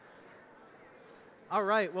All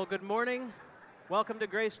right, well, good morning. Welcome to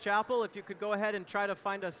Grace Chapel. If you could go ahead and try to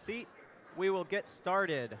find a seat, we will get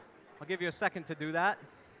started. I'll give you a second to do that.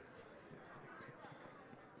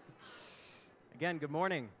 Again, good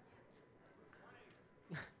morning.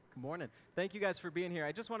 Good morning. Thank you guys for being here.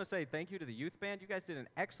 I just want to say thank you to the youth band. You guys did an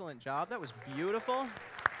excellent job. That was beautiful.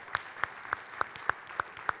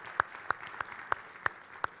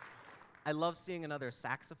 I love seeing another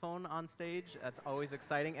saxophone on stage. That's always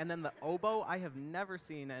exciting. And then the oboe. I have never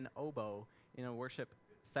seen an oboe in a worship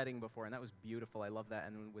setting before, and that was beautiful. I love that.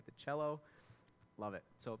 And then with the cello, love it.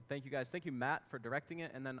 So thank you guys. Thank you, Matt, for directing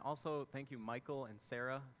it. And then also thank you, Michael and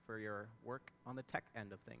Sarah, for your work on the tech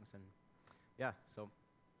end of things. And yeah, so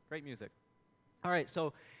great music. All right,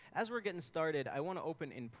 so as we're getting started, I want to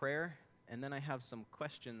open in prayer, and then I have some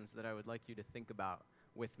questions that I would like you to think about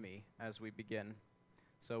with me as we begin.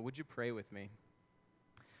 So would you pray with me?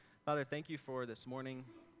 Father, thank you for this morning.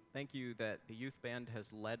 Thank you that the youth band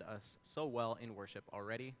has led us so well in worship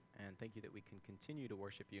already, and thank you that we can continue to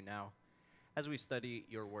worship you now as we study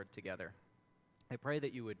your word together. I pray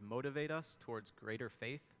that you would motivate us towards greater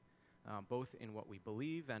faith, both in what we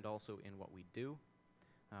believe and also in what we do.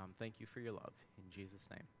 Thank you for your love. In Jesus'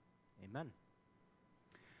 name, amen.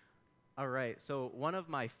 All right, so one of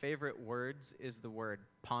my favorite words is the word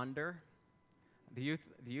ponder. The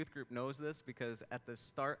youth group knows this because at the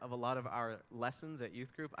start of a lot of our lessons at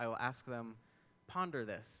youth group, I will ask them, ponder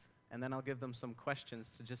this, and then I'll give them some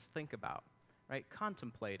questions to just think about, right?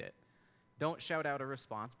 Contemplate it. Don't shout out a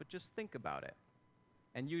response, but just think about it.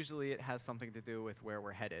 And usually it has something to do with where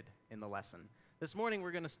we're headed in the lesson. This morning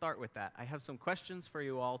we're going to start with that. I have some questions for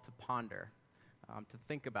you all to ponder, to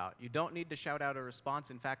think about. You don't need to shout out a response.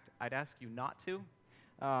 In fact, I'd ask you not to.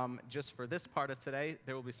 Just for this part of today,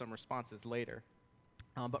 there will be some responses later.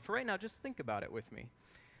 But for right now, just think about it with me.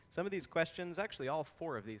 Some of these questions, actually all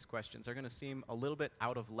four of these questions, are going to seem a little bit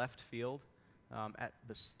out of left field at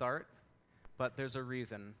the start, but there's a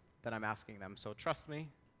reason that I'm asking them. So trust me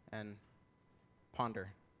and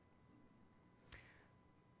ponder.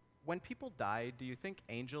 When people die, do you think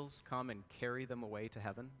angels come and carry them away to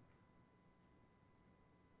heaven?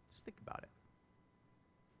 Just think about it.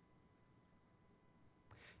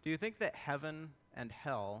 Do you think that heaven and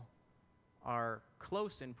hell are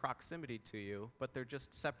close in proximity to you, but they're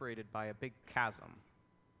just separated by a big chasm,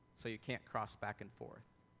 so you can't cross back and forth?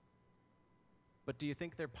 But do you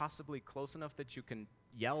think they're possibly close enough that you can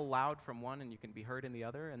yell loud from one and you can be heard in the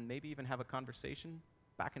other, and maybe even have a conversation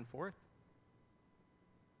back and forth?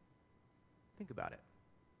 Think about it.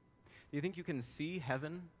 Do you think you can see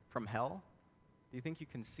heaven from hell? Do you think you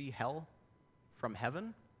can see hell from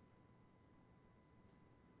heaven?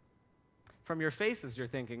 From your faces, you're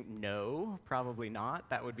thinking, no, probably not.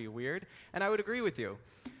 That would be weird. And I would agree with you.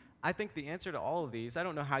 I think the answer to all of these, I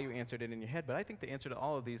don't know how you answered it in your head, but I think the answer to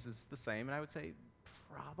all of these is the same. And I would say,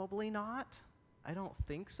 probably not. I don't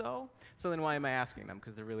think so. So then why am I asking them?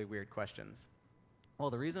 Because they're really weird questions. Well,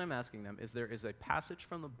 the reason I'm asking them is there is a passage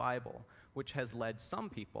from the Bible which has led some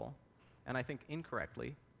people, and I think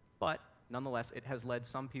incorrectly, but nonetheless, it has led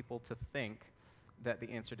some people to think that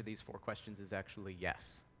the answer to these four questions is actually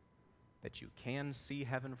yes. That you can see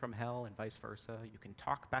heaven from hell and vice versa. You can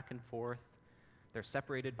talk back and forth. They're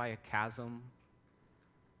separated by a chasm.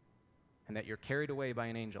 And that you're carried away by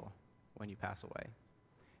an angel when you pass away.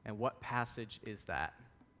 And what passage is that?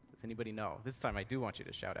 Does anybody know? This time I do want you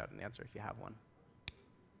to shout out an answer if you have one.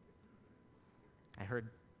 I heard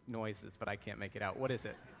noises, but I can't make it out. What is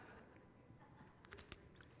it?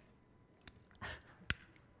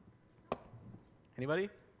 Anybody?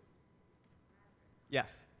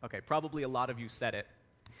 Yes. Okay, probably a lot of you said it.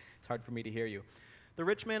 It's hard for me to hear you. The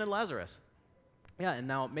Rich Man and Lazarus. Yeah, and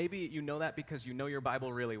now maybe you know that because you know your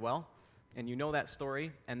Bible really well, and you know that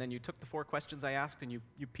story, and then you took the four questions I asked, and you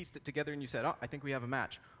pieced it together, and you said, oh, I think we have a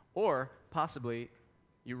match. Or possibly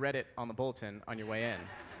you read it on the bulletin on your way in,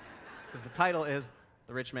 because the title is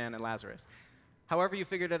The Rich Man and Lazarus. However you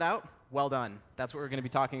figured it out, well done. That's what we're going to be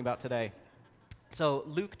talking about today. So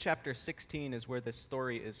Luke chapter 16 is where this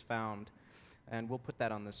story is found. And we'll put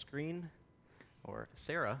that on the screen, or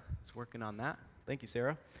Sarah is working on that. Thank you,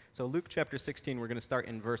 Sarah. So Luke chapter 16, we're going to start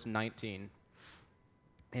in verse 19.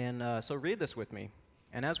 And so read this with me.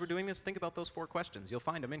 And as we're doing this, think about those four questions. You'll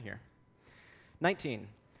find them in here. 19.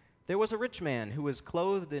 There was a rich man who was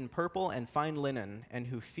clothed in purple and fine linen, and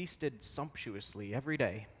who feasted sumptuously every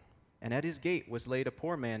day. And at his gate was laid a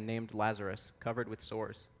poor man named Lazarus, covered with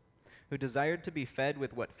sores, who desired to be fed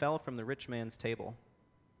with what fell from the rich man's table.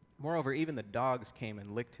 Moreover, even the dogs came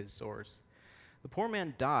and licked his sores. The poor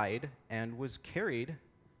man died and was carried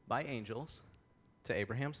by angels to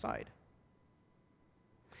Abraham's side.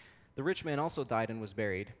 The The rich man also died and was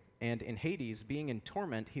buried, and in Hades, being in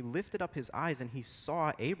torment, he lifted up his eyes and he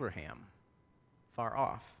saw Abraham far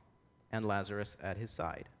off and Lazarus at his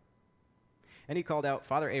side. And he called out,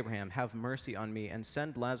 Father Abraham, have mercy on me, and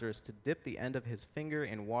send Lazarus to dip the end of his finger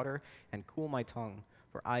in water and cool my tongue,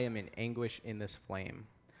 for I am in anguish in this flame.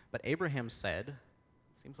 But Abraham said,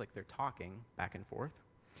 seems like they're talking back and forth.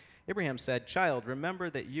 Abraham said, Child, remember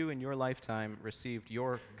that you in your lifetime received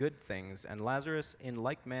your good things, and Lazarus in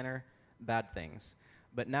like manner bad things.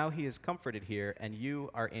 But now he is comforted here, and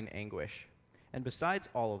you are in anguish. And besides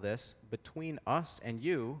all of this, between us and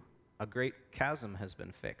you, a great chasm has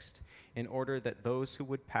been fixed, in order that those who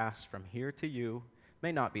would pass from here to you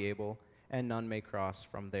may not be able, and none may cross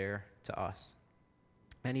from there to us.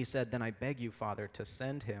 And he said, Then I beg you, Father, to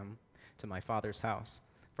send him to my father's house,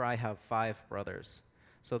 for I have 5 brothers,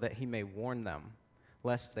 so that he may warn them,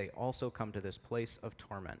 lest they also come to this place of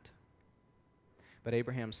torment. But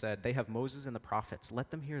Abraham said, They have Moses and the prophets,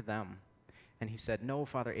 let them hear them. And he said, No,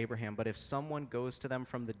 Father Abraham, but if someone goes to them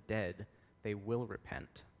from the dead, they will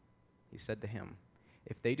repent. He said to him,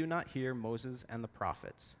 If they do not hear Moses and the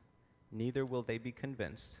prophets, neither will they be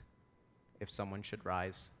convinced if someone should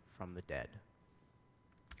rise from the dead.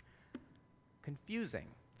 Confusing.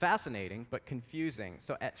 Fascinating, but confusing.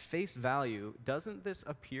 So at face value, doesn't this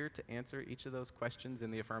appear to answer each of those questions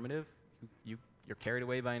in the affirmative? You're carried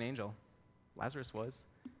away by an angel. Lazarus was.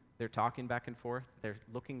 They're talking back and forth. They're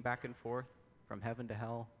looking back and forth from heaven to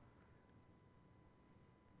hell.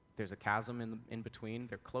 There's a chasm in between.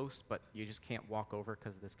 They're close, but you just can't walk over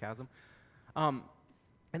because of this chasm. And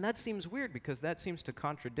that seems weird because that seems to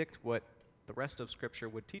contradict what the rest of Scripture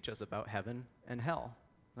would teach us about heaven and hell.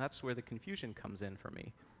 That's where the confusion comes in for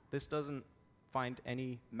me. This doesn't find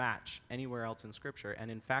any match anywhere else in Scripture,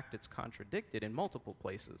 and in fact, it's contradicted in multiple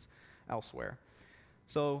places elsewhere.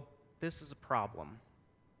 So this is a problem.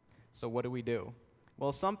 So what do?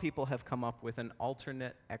 Well, some people have come up with an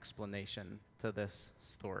alternate explanation to this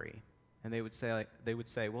story. And they would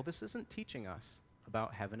say, well, this isn't teaching us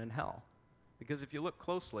about heaven and hell. Because if you look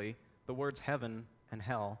closely, the words heaven and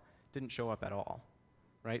hell didn't show up at all,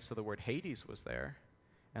 right? So the word Hades was there,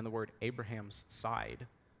 and the word Abraham's side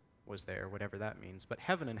was there, whatever that means. But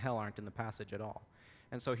heaven and hell aren't in the passage at all.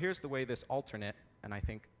 And so here's the way this alternate, and I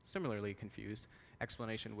think similarly confused,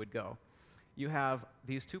 explanation would go. You have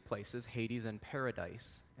these 2 places, Hades and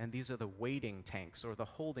Paradise, and these are the waiting tanks or the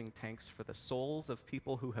holding tanks for the souls of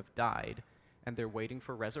people who have died, and they're waiting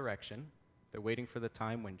for resurrection. They're waiting for the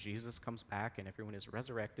time when Jesus comes back and everyone is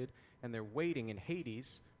resurrected, and they're waiting in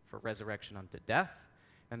Hades for resurrection unto death,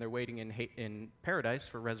 and they're waiting in Paradise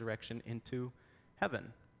for resurrection into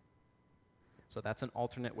heaven. So that's an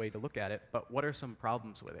alternate way to look at it, but what are some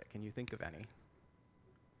problems with it? Can you think of any?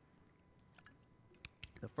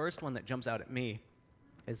 The first one that jumps out at me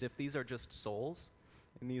is if these are just souls,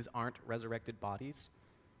 and these aren't resurrected bodies,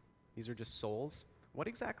 these are just souls, what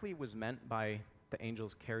exactly was meant by the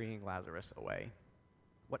angels carrying Lazarus away?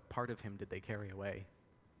 What part of him did they carry away?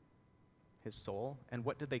 His soul? And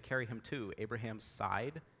what did they carry him to? Abraham's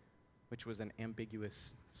side, which was an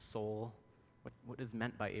ambiguous soul. What is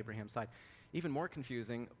meant by Abraham's side? Even more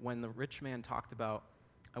confusing, when the rich man talked about,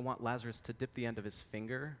 I want Lazarus to dip the end of his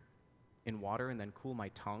finger in water and then cool my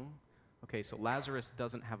tongue. Okay, so Lazarus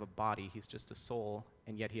doesn't have a body, he's just a soul,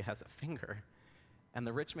 and yet he has a finger. And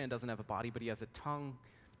the rich man doesn't have a body, but he has a tongue.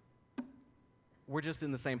 We're just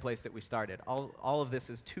in the same place that we started. All of this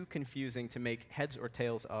is too confusing to make heads or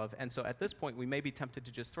tails of, and so at this point we may be tempted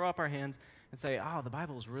to just throw up our hands and say, the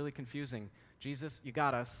Bible is really confusing. Jesus, you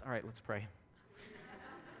got us. All right, let's pray.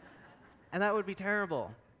 And that would be terrible.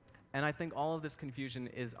 And I think all of this confusion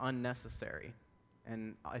is unnecessary.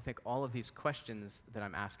 And I think all of these questions that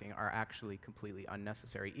I'm asking are actually completely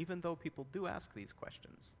unnecessary, even though people do ask these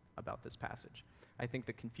questions about this passage. I think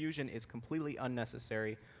the confusion is completely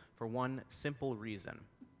unnecessary for one simple reason.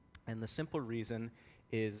 And the simple reason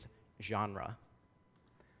is genre.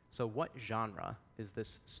 So what genre is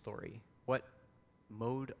this story? What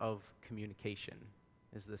mode of communication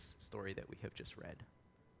is this story that we have just read?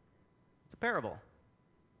 It's a parable.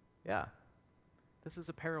 Yeah, this is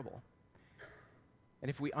a parable. And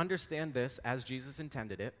if we understand this as Jesus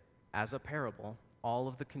intended it, as a parable, all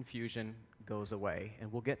of the confusion goes away. And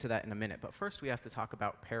we'll get to that in a minute. But first we have to talk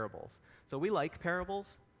about parables. So we like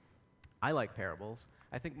parables. I like parables.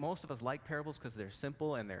 I think most of us like parables because they're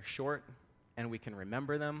simple and they're short and we can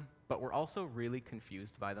remember them, but we're also really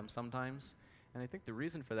confused by them sometimes. And I think the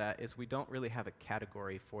reason for that is we don't really have a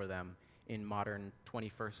category for them in modern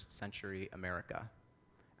 21st century America.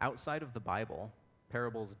 Outside of the Bible,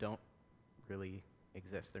 parables don't really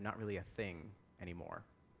exist. They're not really a thing anymore.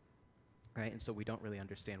 right? And so we don't really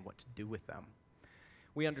understand what to do with them.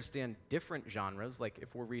 We understand different genres, like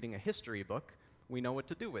if we're reading a history book, we know what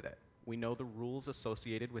to do with it. We know the rules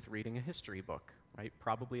associated with reading a history book, right?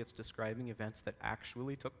 Probably it's describing events that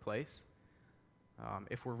actually took place.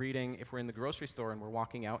 If we're in the grocery store and we're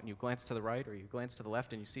walking out and you glance to the right or you glance to the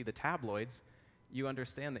left and you see the tabloids, you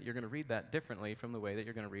understand that you're going to read that differently from the way that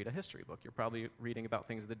you're going to read a history book. You're probably reading about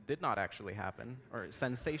things that did not actually happen, or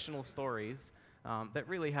sensational stories that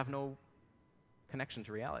really have no connection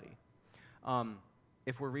to reality.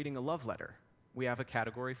 If we're reading a love letter, we have a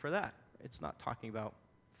category for that. It's not talking about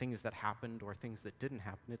things that happened or things that didn't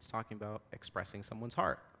happen. It's talking about expressing someone's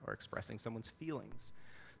heart or expressing someone's feelings.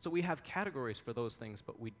 So we have categories for those things,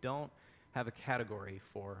 but we don't have a category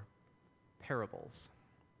for parables.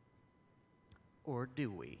 Or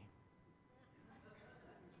do we?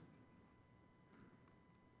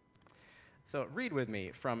 So read with me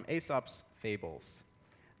from Aesop's Fables,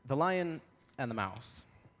 The Lion and the Mouse.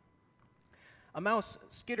 A mouse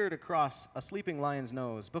skittered across a sleeping lion's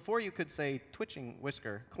nose. Before you could say, twitching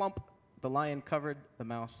whisker, clump, the lion covered the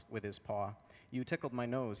mouse with his paw. You tickled my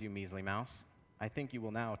nose, you measly mouse. I think you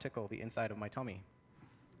will now tickle the inside of my tummy.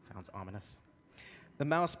 Sounds ominous. The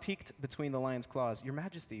mouse peeked between the lion's claws. Your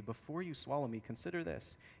Majesty, before you swallow me, consider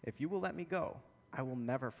this. If you will let me go, I will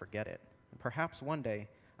never forget it. And perhaps one day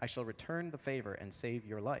I shall return the favor and save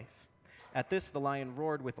your life. At this, the lion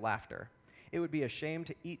roared with laughter. It would be a shame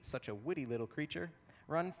to eat such a witty little creature.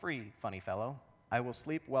 Run free, funny fellow. I will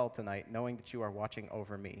sleep well tonight, knowing that you are watching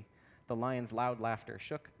over me. The lion's loud laughter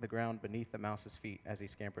shook the ground beneath the mouse's feet as he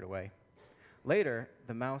scampered away. Later,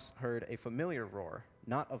 the mouse heard a familiar roar,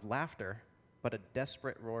 not of laughter, but a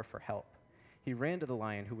desperate roar for help. He ran to the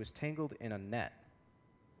lion, who was tangled in a net.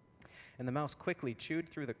 And the mouse quickly chewed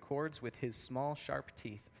through the cords with his small, sharp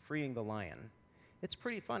teeth, freeing the lion. It's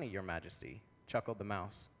pretty funny, Your Majesty, chuckled the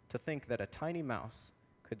mouse, to think that a tiny mouse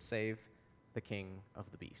could save the king of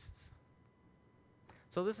the beasts.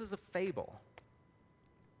 So this is a fable.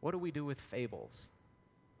 What do we do with fables?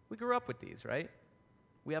 We grew up with these, right?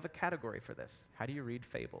 We have a category for this. How do you read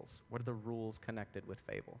fables? What are the rules connected with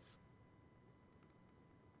fables?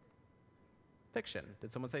 Fiction.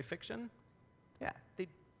 Did someone say fiction? Yeah, they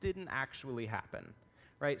didn't actually happen,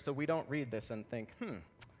 right? So we don't read this and think,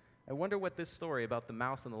 I wonder what this story about the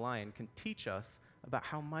mouse and the lion can teach us about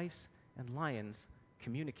how mice and lions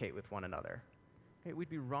communicate with one another. Right?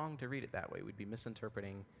 We'd be wrong to read it that way. We'd be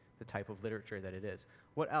misinterpreting the type of literature that it is.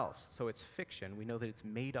 What else? So it's fiction. We know that it's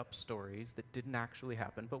made up stories that didn't actually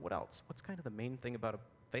happen, but what else? What's kind of the main thing about a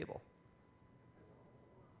fable?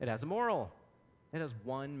 It has a moral. It has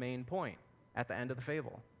one main point at the end of the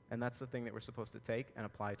fable, and that's the thing that we're supposed to take and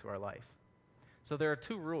apply to our life. So there are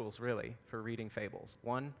two rules, really, for reading fables.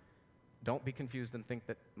 One, don't be confused and think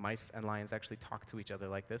that mice and lions actually talk to each other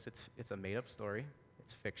like this. It's a made-up story.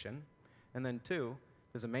 It's fiction. And then two,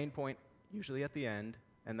 there's a main point, usually at the end,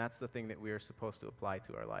 and that's the thing that we are supposed to apply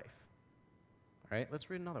to our life. All right,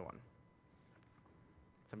 let's read another one.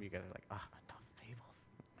 Some of you guys are like, enough fables.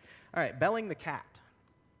 All right, Belling the Cat.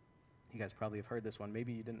 You guys probably have heard this one.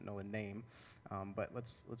 Maybe you didn't know the name, but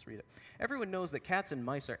let's read it. Everyone knows that cats and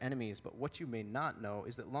mice are enemies, but what you may not know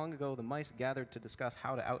is that long ago the mice gathered to discuss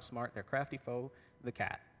how to outsmart their crafty foe, the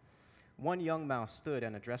cat. One young mouse stood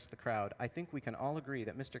and addressed the crowd. I think we can all agree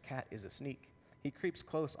that Mr. Cat is a sneak. He creeps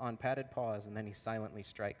close on padded paws, and then he silently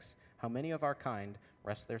strikes. How many of our kind,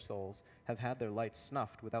 rest their souls, have had their lights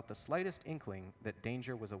snuffed without the slightest inkling that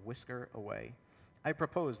danger was a whisker away? I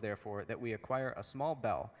propose, therefore, that we acquire a small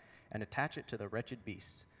bell and attach it to the wretched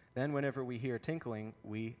beasts. Then whenever we hear tinkling,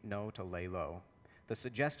 we know to lay low. The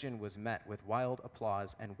suggestion was met with wild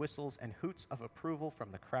applause and whistles and hoots of approval from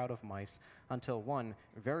the crowd of mice, until one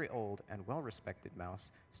very old and well-respected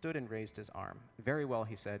mouse stood and raised his arm. Very well,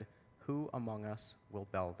 he said, who among us will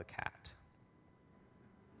bell the cat?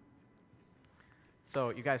 So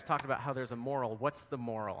you guys talked about how there's a moral. What's the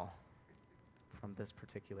moral from this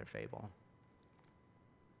particular fable?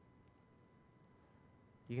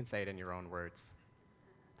 You can say it in your own words.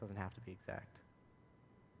 It doesn't have to be exact.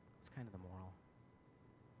 It's kind of the moral.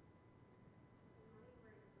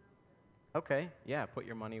 Okay, yeah, put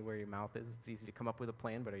your money where your mouth is. It's easy to come up with a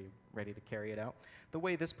plan, but are you ready to carry it out? The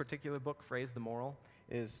way this particular book phrased the moral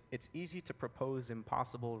is it's easy to propose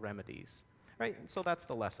impossible remedies. Right? And so that's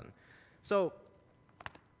the lesson. So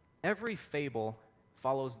every fable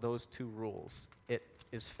follows those two rules. It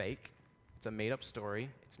is fake. It's a made-up story.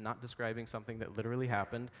 It's not describing something that literally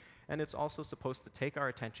happened. And it's also supposed to take our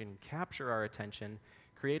attention, capture our attention,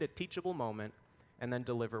 create a teachable moment, and then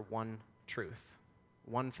deliver one truth,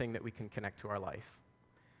 one thing that we can connect to our life.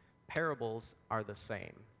 Parables are the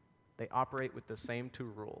same. They operate with the same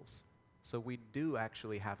two rules. So we do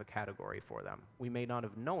actually have a category for them. We may not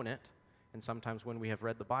have known it, and sometimes when we have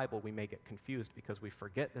read the Bible, we may get confused because we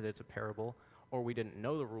forget that it's a parable or we didn't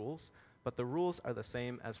know the rules, but the rules are the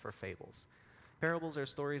same as for fables. Parables are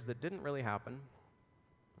stories that didn't really happen,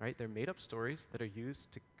 right? They're made-up stories that are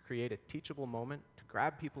used to create a teachable moment, to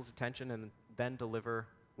grab people's attention, and then deliver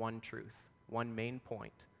one truth, one main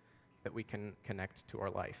point that we can connect to our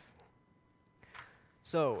life.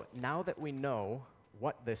 So now that we know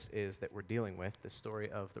what this is that we're dealing with, the story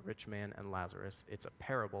of the rich man and Lazarus, it's a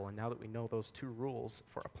parable, and now that we know those two rules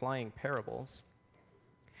for applying parables,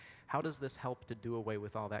 how does this help to do away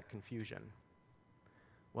with all that confusion?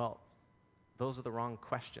 Well, those are the wrong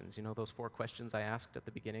questions. You know, those 4 questions I asked at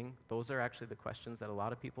the beginning, those are actually the questions that a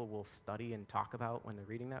lot of people will study and talk about when they're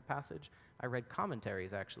reading that passage. I read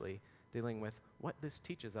commentaries, actually, dealing with what this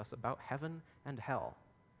teaches us about heaven and hell.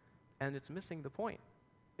 And it's missing the point.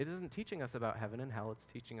 It isn't teaching us about heaven and hell, it's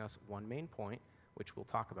teaching us one main point, which we'll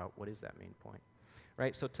talk about. What is that main point?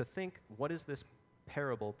 Right? So to think, what is this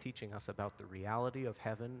parable teaching us about the reality of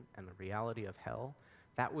heaven and the reality of hell?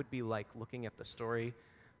 That would be like looking at the story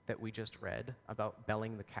that we just read about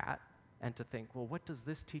Belling the cat, and to think, well, what does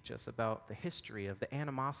this teach us about the history of the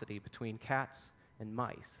animosity between cats and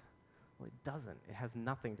mice? Well, it doesn't. It has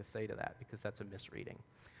nothing to say to that because that's a misreading.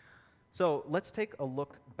 So let's take a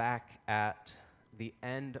look back at the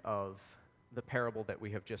end of the parable that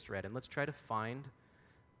we have just read, and let's try to find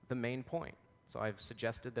the main point. So I've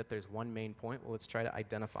suggested that there's one main point. Well, let's try to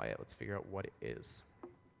identify it. Let's figure out what it is.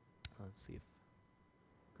 Let's see if,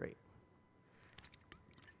 great.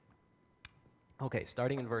 Okay,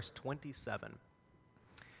 starting in verse 27.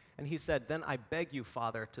 And he said, "Then I beg you,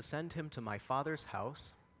 Father, to send him to my father's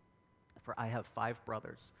house, for I have 5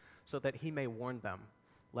 brothers, so that he may warn them,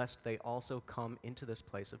 lest they also come into this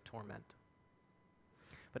place of torment."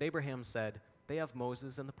 But Abraham said, "They have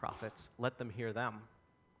Moses and the prophets, let them hear them."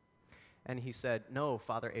 And he said, "No,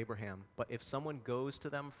 Father Abraham, but if someone goes to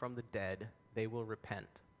them from the dead, they will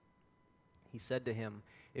repent." He said to him,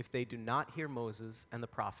 "If they do not hear Moses and the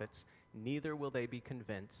prophets, neither will they be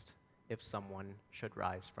convinced if someone should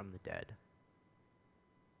rise from the dead."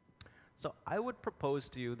 So I would propose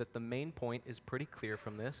to you that the main point is pretty clear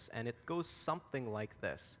from this, and it goes something like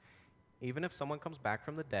this. Even if someone comes back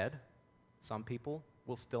from the dead, some people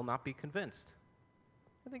will still not be convinced.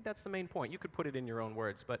 I think that's the main point. You could put it in your own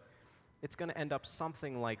words, but it's going to end up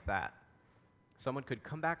something like that. Someone could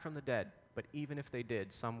come back from the dead, but even if they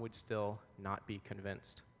did, some would still not be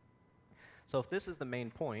convinced. So if this is the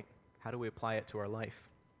main point, how do we apply it to our life?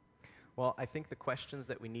 Well, I think the questions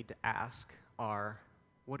that we need to ask are,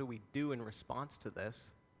 what do we do in response to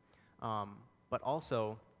this? But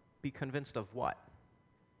also, be convinced of what?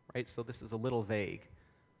 Right? So this is a little vague.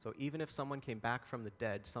 So even if someone came back from the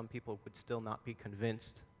dead, some people would still not be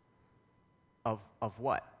convinced of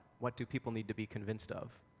what? What do people need to be convinced of?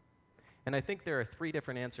 And I think there are 3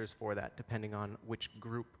 different answers for that, depending on which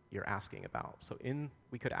group you're asking about. So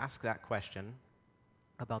we could ask that question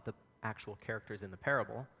about the actual characters in the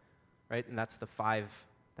parable, right? And that's the five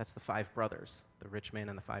brothers, the rich man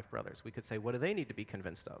and the 5 brothers. We could say, what do they need to be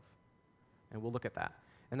convinced of? And we'll look at that.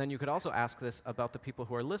 And then you could also ask this about the people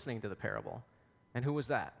who are listening to the parable. And who was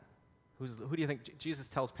that? Who do you think? Jesus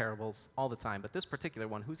tells parables all the time, but this particular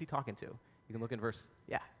one, who's he talking to? You can look in verse,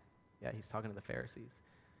 yeah, he's talking to the Pharisees.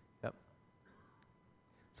 Yep.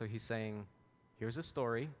 So he's saying, here's a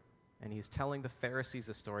story, and he's telling the Pharisees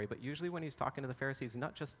a story, but usually when he's talking to the Pharisees, he's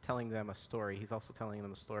not just telling them a story, he's also telling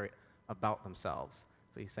them a story about themselves.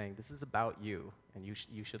 So he's saying, this is about you, and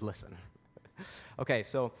you should listen. Okay,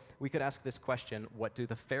 so we could ask this question, what do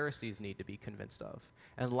the Pharisees need to be convinced of?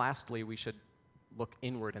 And lastly, we should look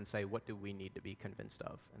inward and say, what do we need to be convinced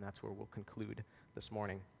of? And that's where we'll conclude this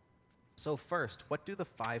morning. So first, what do the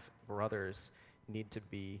 5 brothers need to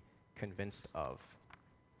be convinced of?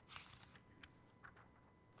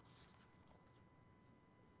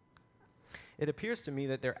 It appears to me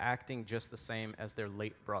that they're acting just the same as their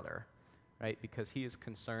late brother, right? Because he is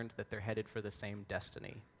concerned that they're headed for the same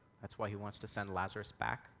destiny. That's why he wants to send Lazarus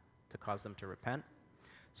back, to cause them to repent.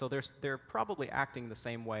 So they're probably acting the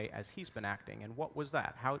same way as he's been acting. And what was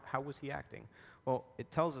that? How was he acting? Well, it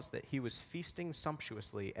tells us that he was feasting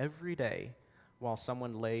sumptuously every day while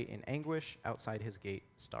someone lay in anguish outside his gate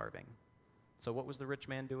starving. So what was the rich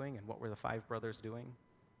man doing, and what were the 5 brothers doing?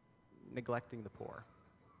 Neglecting the poor,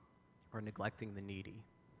 or neglecting the needy,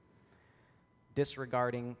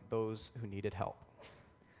 disregarding those who needed help.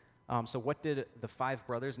 So what did the 5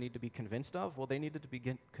 brothers need to be convinced of? Well, they needed to be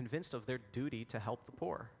convinced of their duty to help the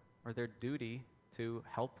poor, or their duty to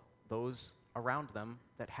help those around them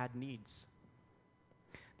that had needs.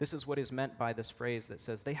 This is what is meant by this phrase that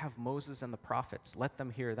says, they have Moses and the prophets, let them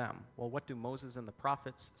hear them. Well, what do Moses and the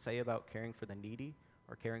prophets say about caring for the needy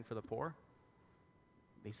or caring for the poor?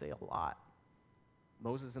 They say a lot.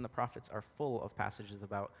 Moses and the prophets are full of passages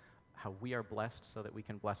about how we are blessed so that we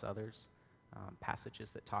can bless others, passages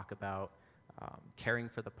that talk about caring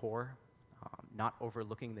for the poor, not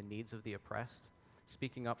overlooking the needs of the oppressed,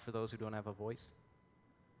 speaking up for those who don't have a voice.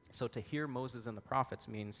 So to hear Moses and the prophets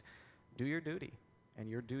means do your duty, and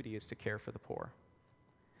your duty is to care for the poor.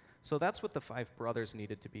 So that's what the 5 brothers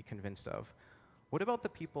needed to be convinced of. What about the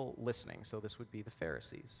people listening? So this would be the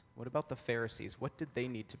Pharisees. What about the Pharisees? What did they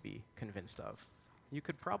need to be convinced of? You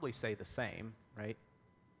could probably say the same, right?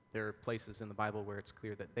 There are places in the Bible where it's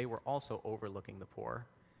clear that they were also overlooking the poor.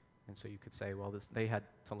 And so you could say, well, they had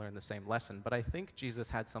to learn the same lesson. But I think Jesus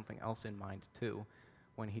had something else in mind, too,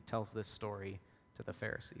 when he tells this story to the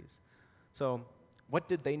Pharisees. So what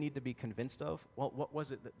did they need to be convinced of? Well, what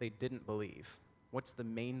was it that they didn't believe? What's the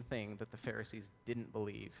main thing that the Pharisees didn't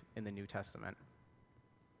believe in the New Testament?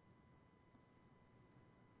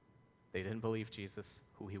 They didn't believe Jesus,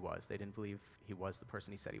 who he was. They didn't believe he was the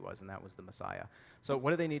person he said he was, and that was the Messiah. So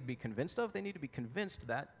what do they need to be convinced of? They need to be convinced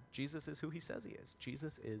that Jesus is who he says he is.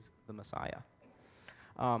 Jesus is the Messiah.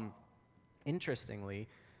 Interestingly,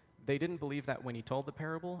 they didn't believe that when he told the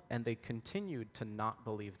parable, and they continued to not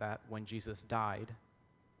believe that when Jesus died,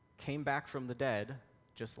 came back from the dead,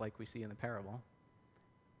 just like we see in the parable,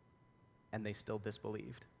 and they still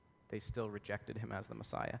disbelieved. They still rejected him as the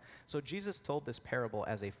Messiah. So Jesus told this parable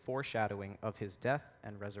as a foreshadowing of his death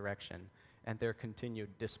and resurrection and their continued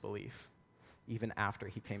disbelief, even after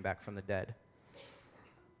he came back from the dead.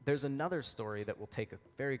 There's another story that we'll take a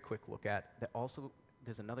very quick look at that also,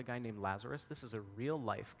 there's another guy named Lazarus. This is a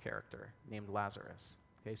real-life character named Lazarus.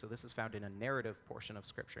 Okay, so this is found in a narrative portion of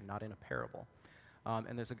Scripture, not in a parable.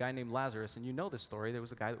 And there's a guy named Lazarus, and you know this story. There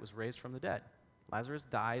was a guy that was raised from the dead. Lazarus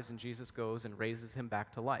dies, and Jesus goes and raises him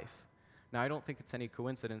back to life. Now, I don't think it's any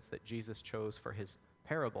coincidence that Jesus chose for his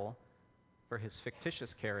parable, for his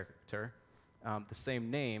fictitious character, the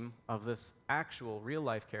same name of this actual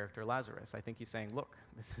real-life character, Lazarus. I think he's saying, look,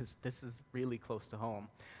 this is really close to home.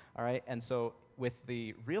 All right, and so with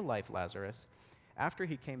the real-life Lazarus, after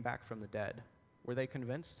he came back from the dead, were they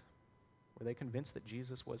convinced? Were they convinced that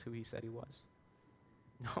Jesus was who he said he was?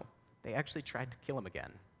 No, they actually tried to kill him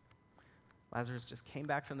again. Lazarus just came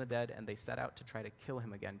back from the dead, and they set out to try to kill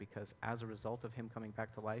him again because as a result of him coming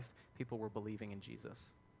back to life, people were believing in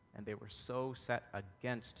Jesus. And they were so set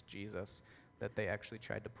against Jesus that they actually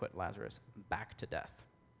tried to put Lazarus back to death.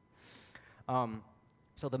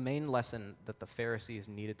 So the main lesson that the Pharisees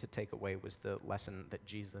needed to take away was the lesson that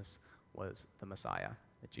Jesus was the Messiah,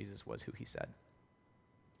 that Jesus was who he said.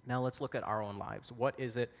 Now let's look at our own lives. What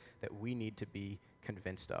is it that we need to be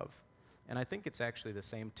convinced of? And I think it's actually the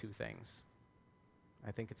same 2 things.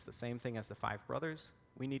 I think it's the same thing as the 5 brothers.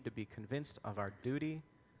 We need to be convinced of our duty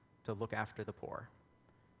to look after the poor,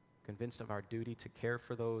 convinced of our duty to care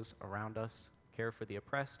for those around us, care for the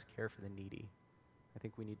oppressed, care for the needy. I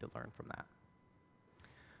think we need to learn from that.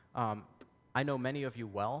 I know many of you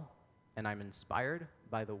well, and I'm inspired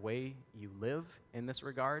by the way you live in this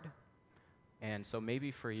regard. And so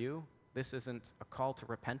maybe for you, this isn't a call to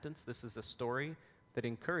repentance. This is a story that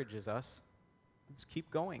encourages us. Let's keep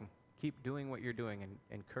going. Keep doing what you're doing, and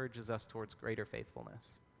encourages us towards greater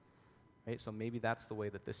faithfulness. Right? So maybe that's the way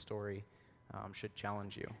that this story should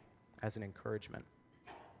challenge you as an encouragement.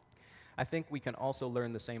 I think we can also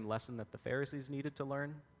learn the same lesson that the Pharisees needed to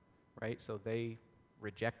learn, right? So they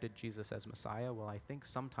rejected Jesus as Messiah. Well, I think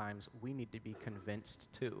sometimes we need to be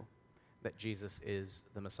convinced, too, that Jesus is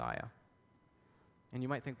the Messiah. And you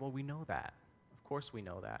might think, well, we know that. Of course we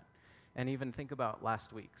know that. And even think about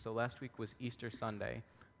last week. So last week was Easter Sunday.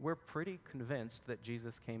 We're pretty convinced that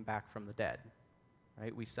Jesus came back from the dead,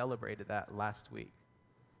 right? We celebrated that last week.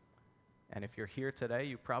 And if you're here today,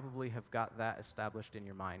 you probably have got that established in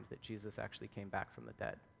your mind, that Jesus actually came back from the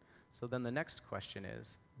dead. So then the next question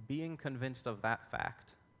is, being convinced of that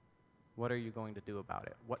fact, what are you going to do about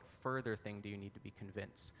it? What further thing do you need to be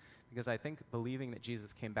convinced? Because I think believing that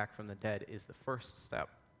Jesus came back from the dead is the first step.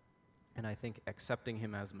 And I think accepting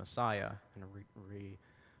him as Messiah and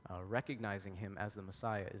recognizing him as the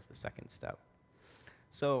Messiah is the second step.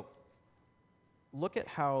 So look at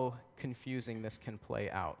how confusing this can play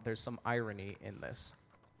out. There's some irony in this.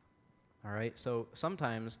 All right, so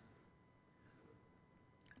sometimes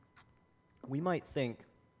we might think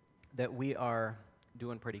that we are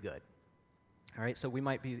doing pretty good. All right, so we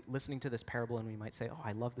might be listening to this parable and we might say, oh,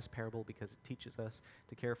 I love this parable because it teaches us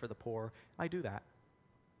to care for the poor. I do that.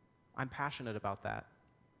 I'm passionate about that.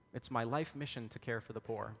 It's my life mission to care for the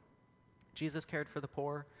poor. Jesus cared for the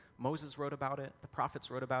poor. Moses wrote about it. The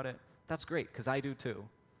prophets wrote about it. That's great, because I do too.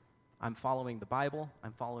 I'm following the Bible.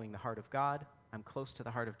 I'm following the heart of God. I'm close to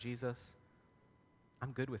the heart of Jesus.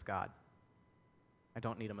 I'm good with God. I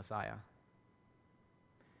don't need a Messiah.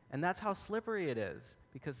 And that's how slippery it is,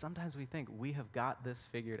 because sometimes we think we have got this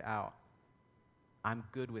figured out. I'm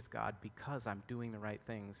good with God because I'm doing the right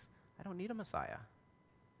things. I don't need a Messiah.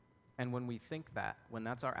 And when we think that, when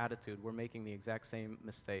that's our attitude, we're making the exact same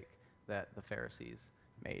mistake that the Pharisees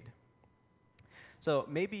made. So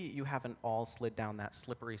maybe you haven't all slid down that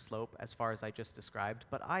slippery slope as far as I just described,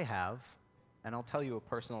 but I have, and I'll tell you a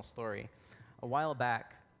personal story. A while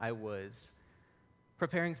back, I was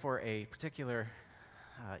preparing for a particular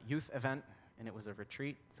youth event, and it was a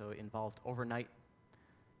retreat, so it involved overnight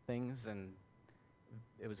things, and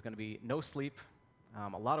it was going to be no sleep,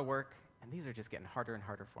 a lot of work, and these are just getting harder and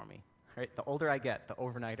harder for me. Right? The older I get, the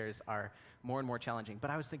overnighters are more and more challenging.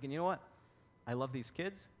 But I was thinking, you know what? I love these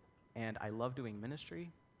kids, and I love doing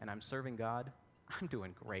ministry, and I'm serving God. I'm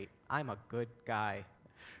doing great. I'm a good guy,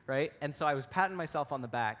 right? And so I was patting myself on the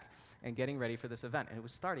back and getting ready for this event, and it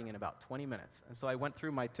was starting in about 20 minutes. And so I went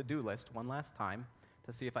through my to-do list one last time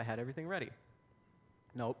to see if I had everything ready.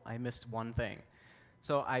 Nope, I missed one thing.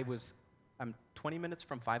 So I'm 20 minutes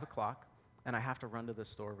from 5 o'clock, and I have to run to the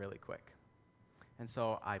store really quick. And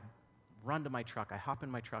so I run to my truck, I hop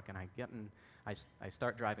in my truck, and I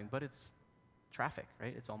start driving, but it's traffic,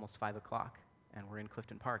 right? It's almost 5 o'clock, and we're in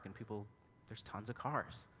Clifton Park, and there's tons of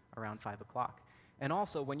cars around 5 o'clock. And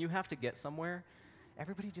also, when you have to get somewhere,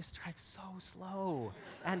 everybody just drives so slow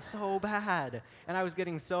and so bad, and I was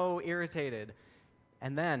getting so irritated.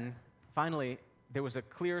 And then, finally, there was a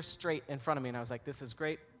clear straight in front of me, and I was like, this is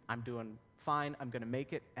great, I'm doing fine, I'm going to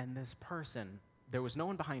make it. And this person, there was no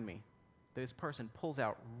one behind me. This person pulls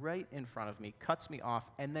out right in front of me, cuts me off,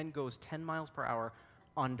 and then goes 10 miles per hour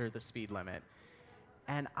under the speed limit.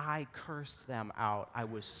 And I cursed them out. I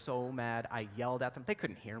was so mad. I yelled at them. They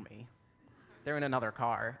couldn't hear me. They're in another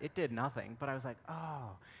car. It did nothing. But I was like,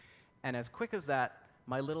 oh. And as quick as that,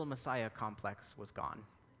 my little Messiah complex was gone.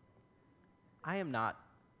 I am not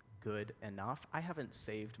good enough. I haven't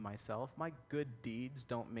saved myself. My good deeds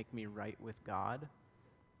don't make me right with God.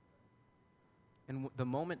 And the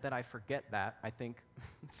moment that I forget that, I think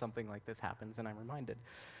something like this happens, and I'm reminded.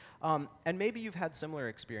 And maybe you've had similar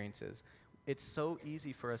experiences. It's so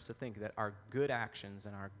easy for us to think that our good actions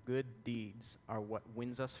and our good deeds are what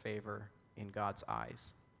wins us favor in God's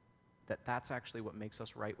eyes, that that's actually what makes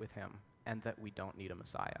us right with him, and that we don't need a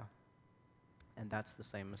Messiah. And that's the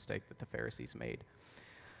same mistake that the Pharisees made.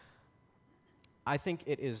 I think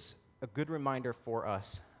it is a good reminder for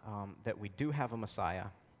us that we do have a Messiah.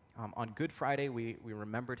 On Good Friday, we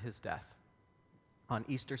remembered his death. On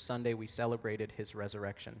Easter Sunday, we celebrated his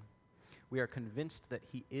resurrection. We are convinced that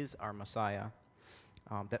he is our Messiah,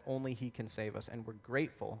 that only he can save us, and we're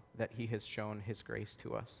grateful that he has shown his grace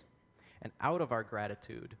to us. And out of our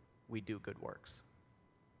gratitude, we do good works.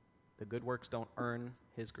 The good works don't earn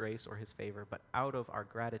his grace or his favor, but out of our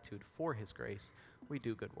gratitude for his grace, we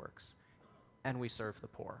do good works. And we serve the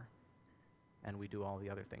poor. And we do all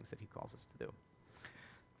the other things that he calls us to do.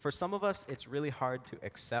 For some of us, it's really hard to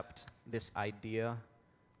accept this idea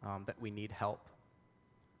that we need help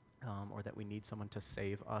or that we need someone to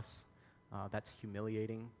save us. That's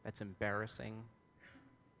humiliating. That's embarrassing.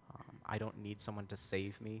 I don't need someone to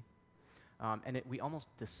save me. And we almost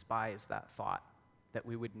despise that thought, that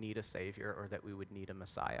we would need a Savior or that we would need a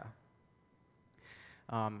Messiah.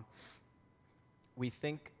 We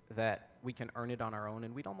think that we can earn it on our own,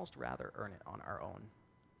 and we'd almost rather earn it on our own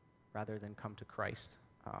rather than come to Christ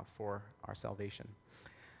for our salvation.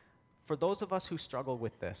 For those of us who struggle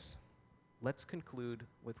with this, let's conclude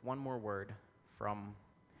with one more word from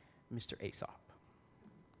Mr. Aesop.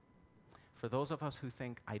 For those of us who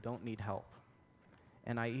think, I don't need help,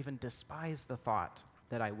 and I even despise the thought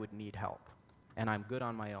that I would need help, and I'm good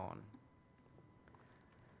on my own.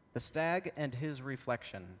 The stag and his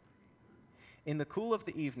reflection. In the cool of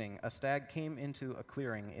the evening, a stag came into a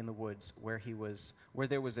clearing in the woods where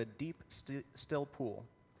there was a deep, still pool.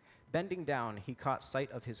 Bending down, he caught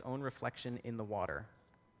sight of his own reflection in the water.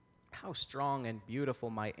 How strong and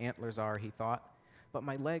beautiful my antlers are, he thought, but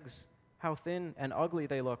my legs, how thin and ugly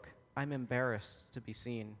they look. I'm embarrassed to be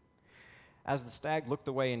seen. As the stag looked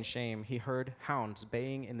away in shame, he heard hounds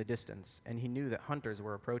baying in the distance, and he knew that hunters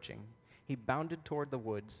were approaching. He bounded toward the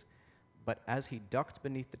woods, but as he ducked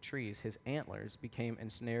beneath the trees, his antlers became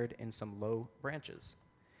ensnared in some low branches.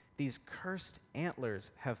 These cursed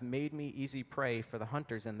antlers have made me easy prey for the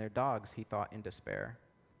hunters and their dogs, he thought in despair.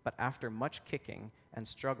 But after much kicking and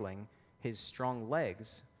struggling, his strong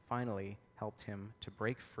legs finally helped him to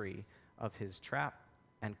break free of his trap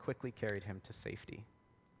and quickly carried him to safety.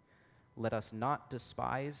 Let us not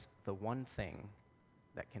despise the one thing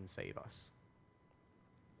that can save us.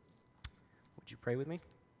 Would you pray with me?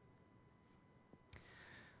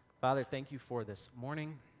 Father, thank you for this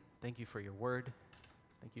morning. Thank you for your word.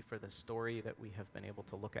 Thank you for the story that we have been able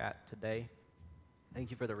to look at today.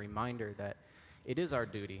 Thank you for the reminder that it is our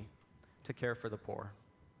duty to care for the poor.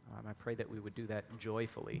 I pray that we would do that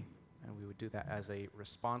joyfully, and we would do that as a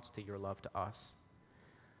response to your love to us.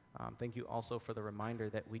 Thank you also for the reminder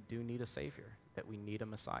that we do need a Savior, that we need a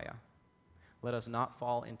Messiah. Let us not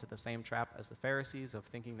fall into the same trap as the Pharisees of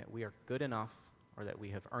thinking that we are good enough or that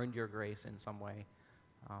we have earned your grace in some way.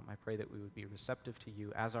 I pray that we would be receptive to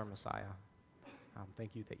you as our Messiah.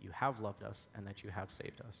 Thank you that you have loved us and that you have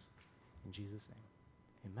saved us. In Jesus'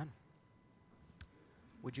 name, amen.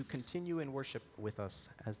 Would you continue in worship with us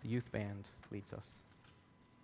as the youth band leads us?